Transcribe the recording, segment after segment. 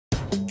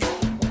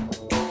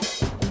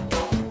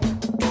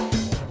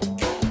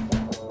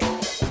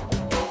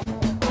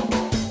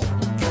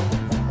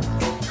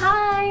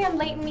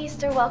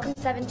another Welcome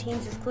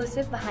 17's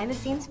exclusive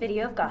behind-the-scenes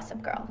video of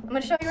Gossip Girl. I'm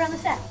gonna show you around the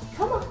set.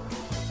 Come on.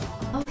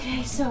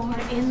 Okay, so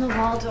we're in the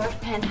Waldorf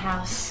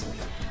penthouse.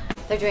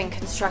 They're doing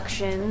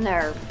construction,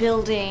 they're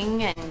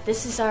building, and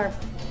this is our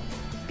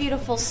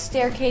beautiful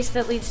staircase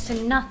that leads to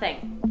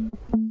nothing.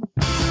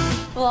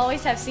 We'll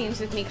always have scenes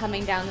with me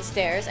coming down the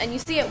stairs, and you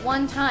see it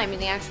one time in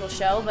the actual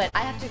show, but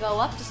I have to go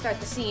up to start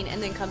the scene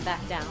and then come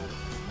back down.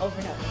 Over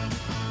and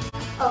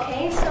over.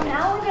 Okay, so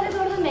now we're gonna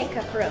go to the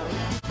makeup room.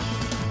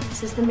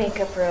 This is the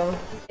makeup room.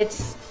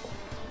 It's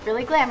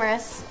really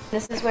glamorous.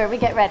 This is where we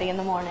get ready in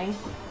the morning. This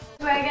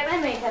is where I get my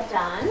makeup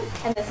done,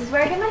 and this is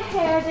where I get my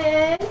hair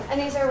did. And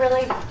these are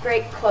really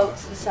great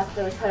quotes and stuff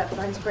that we put up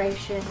for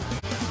inspiration.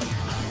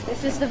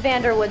 This is the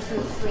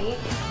Vanderwoodson suite.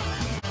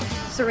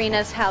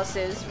 Serena's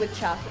houses with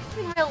Chuck.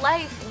 In real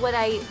life, what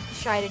I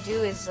try to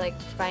do is like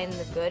find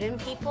the good in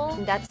people.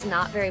 That's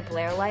not very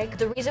Blair-like.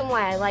 The reason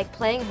why I like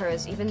playing her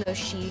is even though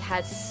she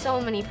has so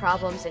many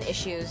problems and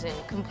issues and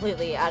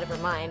completely out of her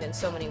mind in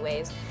so many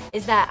ways,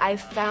 is that I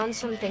found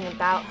something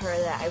about her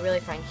that I really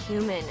find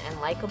human and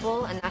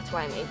likable, and that's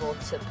why I'm able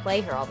to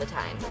play her all the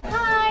time.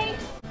 Hi!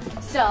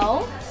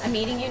 So, I'm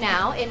meeting you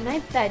now in my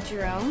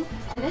bedroom,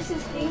 and this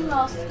is the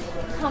most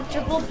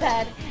comfortable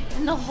bed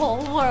in the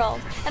whole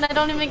world, and I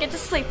don't even get to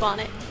sleep on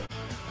it.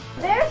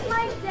 There's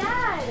my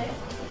dad!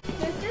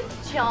 This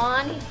is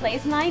John. He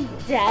plays my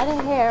dad,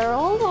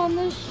 Harold, on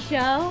the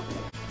show,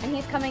 and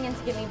he's coming in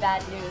to give me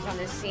bad news on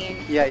this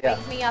scene. Yeah.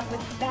 Wake me up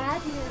with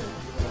bad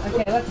news.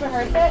 Okay, let's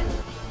rehearse it.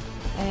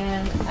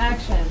 And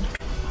action.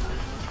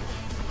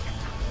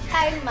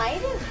 I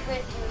might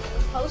have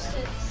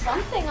posted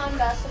something on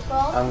Gossip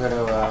Girl. I'm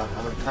gonna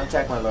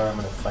contact my lawyer. I'm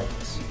gonna fight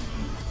this.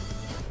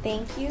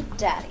 Thank you,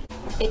 Daddy.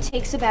 It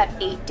takes about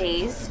 8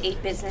 days,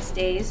 8 business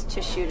days,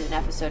 to shoot an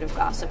episode of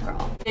Gossip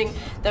Girl.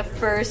 The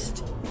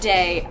first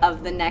day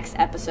of the next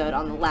episode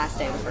on the last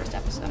day of the first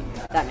episode,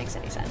 if that makes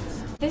any sense.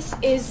 This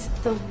is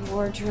the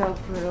wardrobe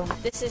room.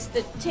 This is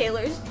the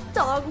Taylor's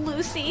dog,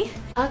 Lucy.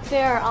 Up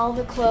there are all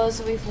the clothes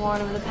that we've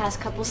worn over the past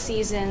couple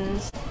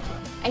seasons.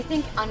 I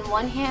think on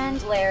one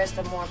hand, Blair is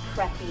the more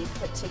preppy,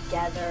 put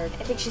together.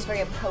 I think she's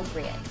very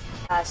appropriate.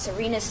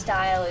 Serena's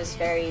style is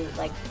very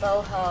like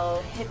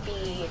boho,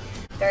 hippie,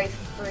 very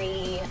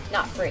free,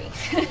 not free,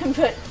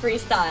 but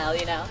freestyle,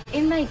 you know?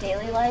 In my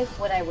daily life,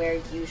 what I wear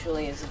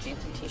usually is a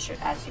jeans and t-shirt,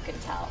 as you can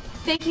tell.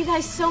 Thank you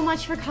guys so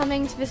much for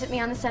coming to visit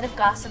me on the set of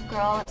Gossip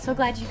Girl. I'm so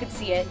glad you could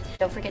see it.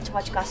 Don't forget to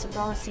watch Gossip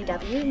Girl on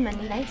CW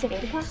Monday nights at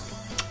 8 o'clock.